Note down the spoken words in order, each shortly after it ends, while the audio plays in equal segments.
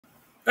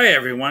Hi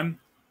everyone,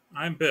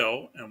 I'm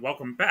Bill and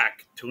welcome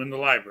back to In the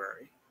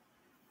Library.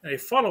 A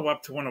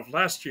follow-up to one of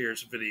last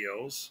year's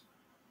videos.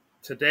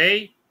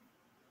 Today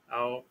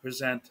I'll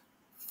present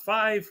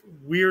 5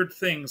 weird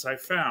things I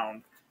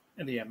found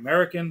in the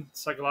American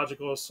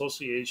Psychological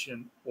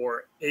Association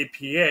or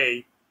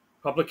APA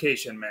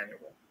publication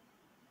manual.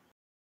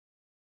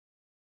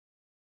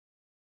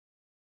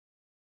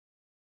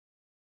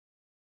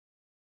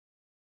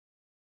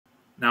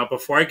 Now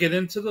before I get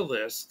into the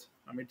list,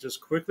 let me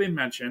just quickly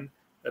mention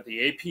that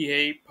the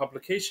APA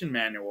publication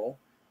manual,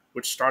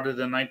 which started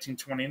in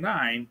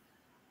 1929,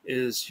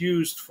 is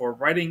used for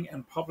writing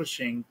and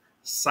publishing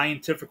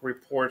scientific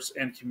reports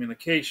and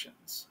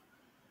communications,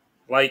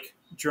 like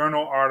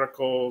journal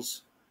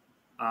articles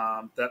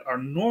that are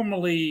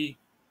normally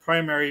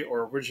primary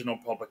or original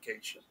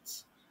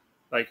publications,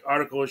 like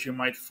articles you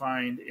might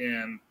find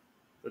in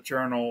the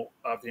Journal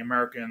of the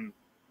American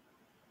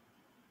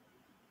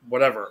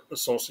whatever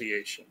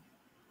association.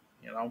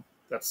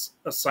 That's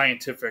a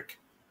scientific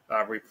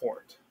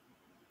report.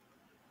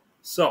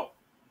 So,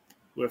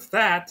 with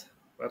that,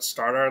 let's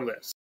start our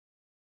list.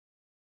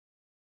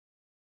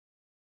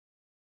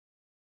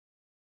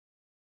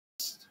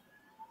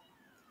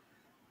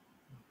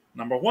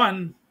 Number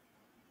 1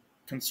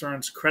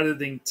 concerns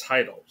crediting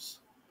titles.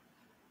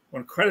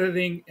 When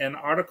crediting an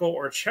article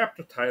or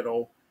chapter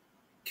title,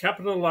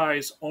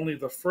 capitalize only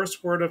the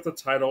first word of the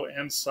title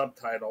and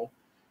subtitle,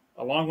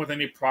 along with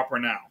any proper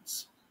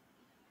nouns.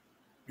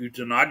 You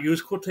do not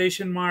use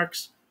quotation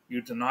marks.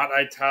 You do not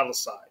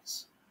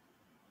italicize.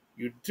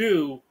 You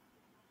do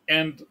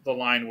end the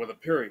line with a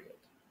period.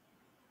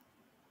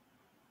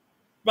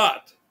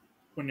 But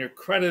when you're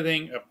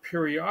crediting a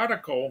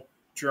periodical,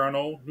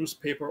 journal,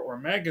 newspaper, or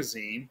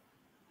magazine,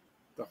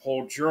 the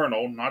whole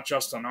journal, not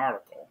just an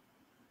article,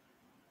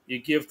 you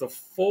give the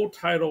full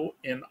title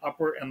in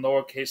upper and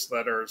lowercase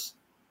letters,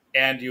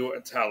 and you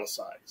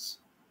italicize.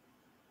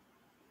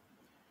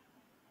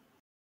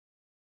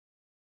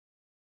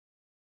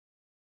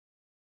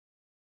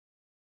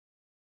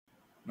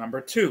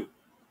 Number 2,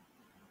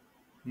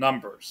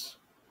 numbers.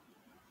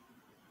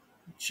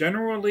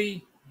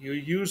 Generally, you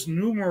use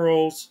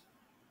numerals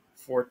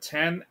for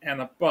 10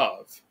 and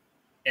above,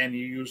 and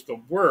you use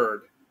the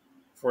word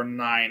for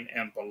 9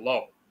 and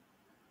below.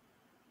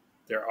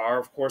 There are,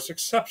 of course,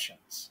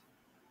 exceptions.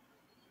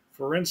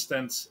 For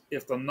instance,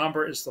 if the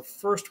number is the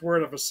first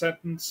word of a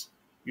sentence,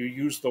 you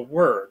use the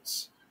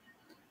words.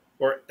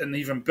 Or an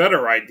even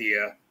better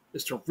idea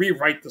is to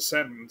rewrite the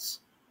sentence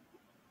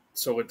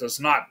so it does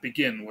not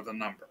begin with a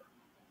number.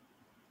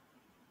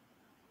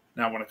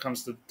 Now, when it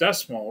comes to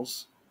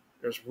decimals,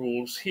 there's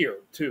rules here,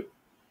 too.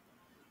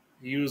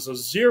 You use a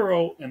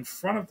 0 in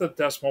front of the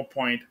decimal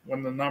point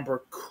when the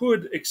number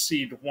could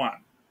exceed 1,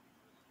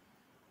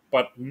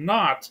 but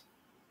not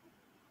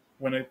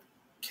when it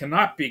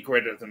cannot be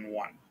greater than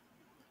 1,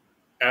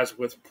 as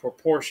with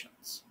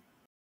proportions.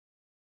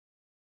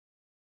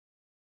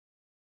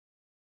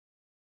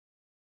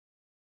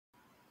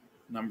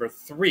 Number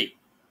 3,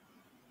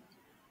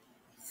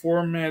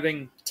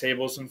 formatting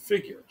tables and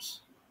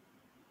figures.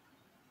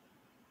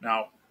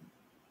 Now,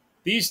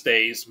 these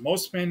days,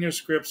 most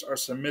manuscripts are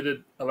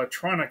submitted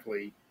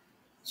electronically,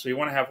 so you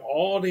want to have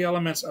all the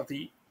elements of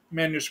the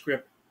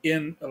manuscript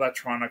in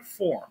electronic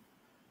form,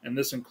 and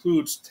this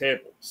includes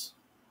tables.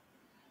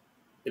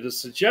 It is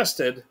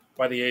suggested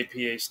by the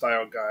APA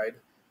Style Guide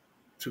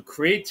to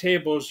create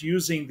tables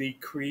using the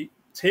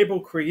table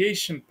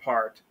creation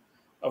part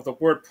of the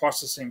word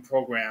processing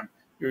program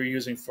you're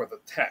using for the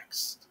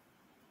text.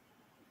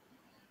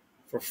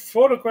 For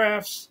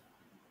photographs,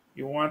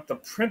 you want the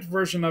print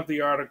version of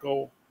the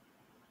article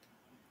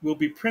will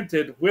be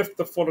printed with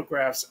the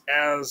photographs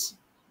as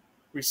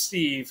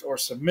received or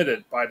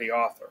submitted by the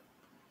author.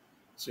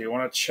 So you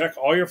want to check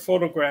all your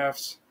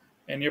photographs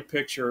and your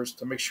pictures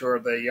to make sure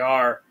they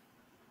are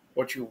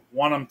what you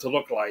want them to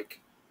look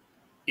like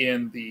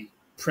in the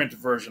print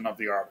version of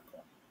the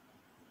article.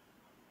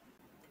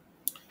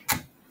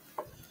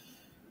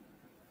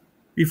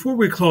 Before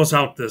we close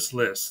out this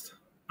list,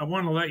 I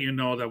want to let you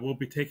know that we'll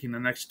be taking the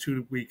next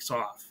 2 weeks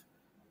off,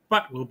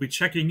 but we'll be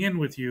checking in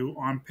with you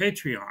on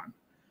Patreon.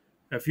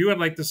 If you would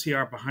like to see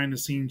our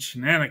behind-the-scenes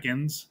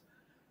shenanigans,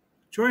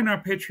 join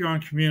our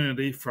Patreon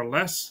community for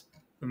less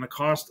than the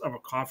cost of a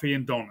coffee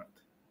and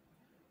donut.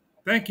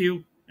 Thank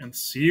you, and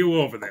see you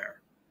over there.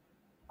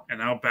 And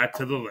now back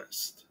to the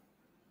list.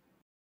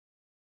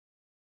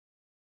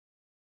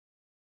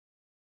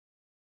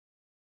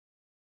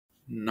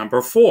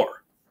 Number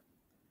 4,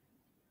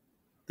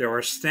 there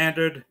are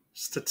standard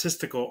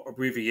statistical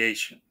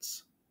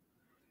abbreviations.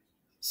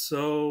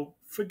 So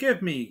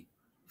forgive me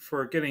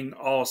for getting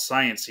all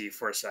sciencey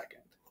for a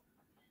second.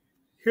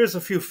 Here's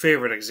a few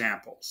favorite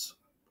examples.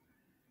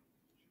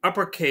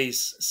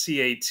 Uppercase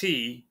CAT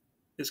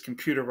is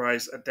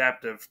computerized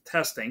adaptive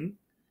testing.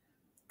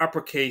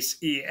 Uppercase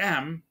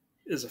EM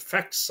is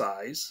effect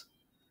size.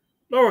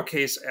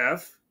 Lowercase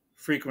f,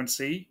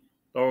 frequency.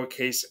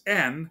 Lowercase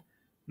n,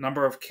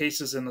 number of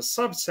cases in the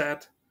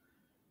subset.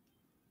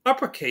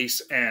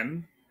 Uppercase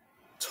N,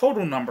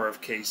 total number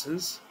of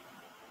cases.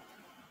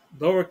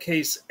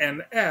 lowercase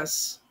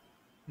ns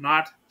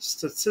not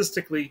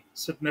statistically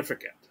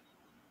significant.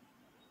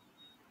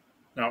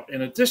 Now,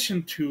 in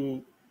addition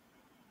to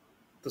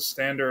the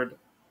standard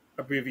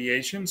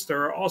abbreviations,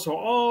 there are also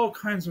all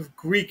kinds of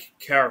Greek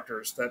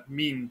characters that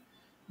mean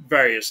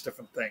various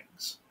different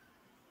things.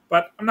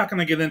 But I'm not going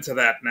to get into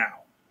that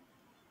now.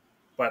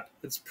 But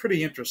it's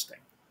pretty interesting.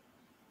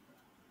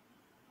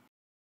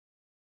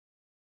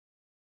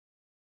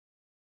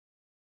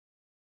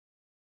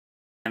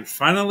 And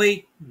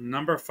finally,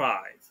 number 5,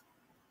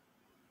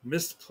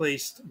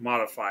 misplaced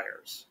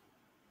modifiers.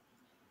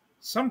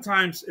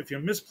 Sometimes, if you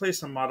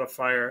misplace a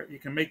modifier, you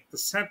can make the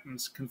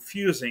sentence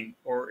confusing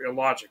or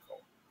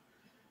illogical.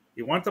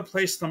 You want to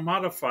place the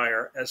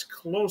modifier as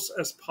close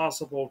as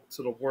possible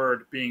to the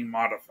word being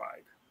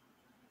modified.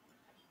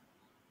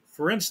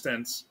 For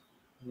instance,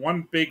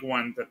 one big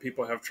one that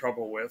people have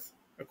trouble with,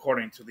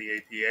 according to the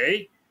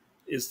APA,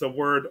 is the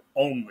word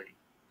only.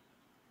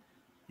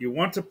 You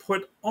want to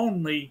put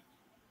only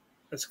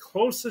as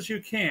close as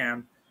you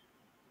can,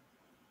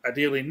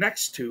 ideally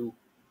next to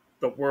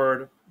the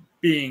word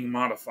being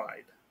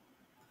modified.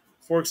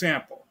 For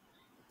example,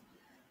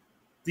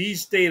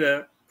 these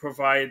data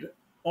provide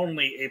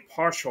only a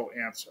partial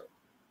answer,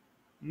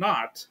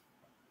 not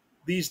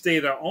these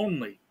data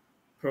only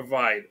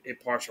provide a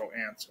partial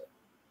answer.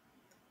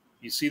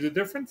 You see the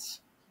difference?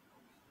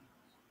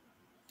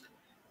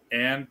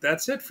 And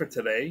that's it for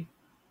today.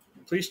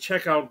 Please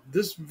check out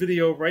this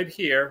video right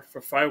here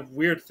for 5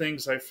 weird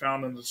things I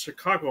found in the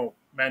Chicago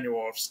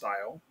Manual of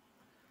Style.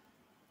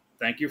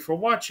 Thank you for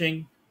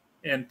watching,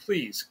 and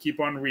please keep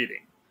on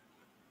reading.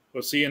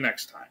 We'll see you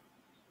next time.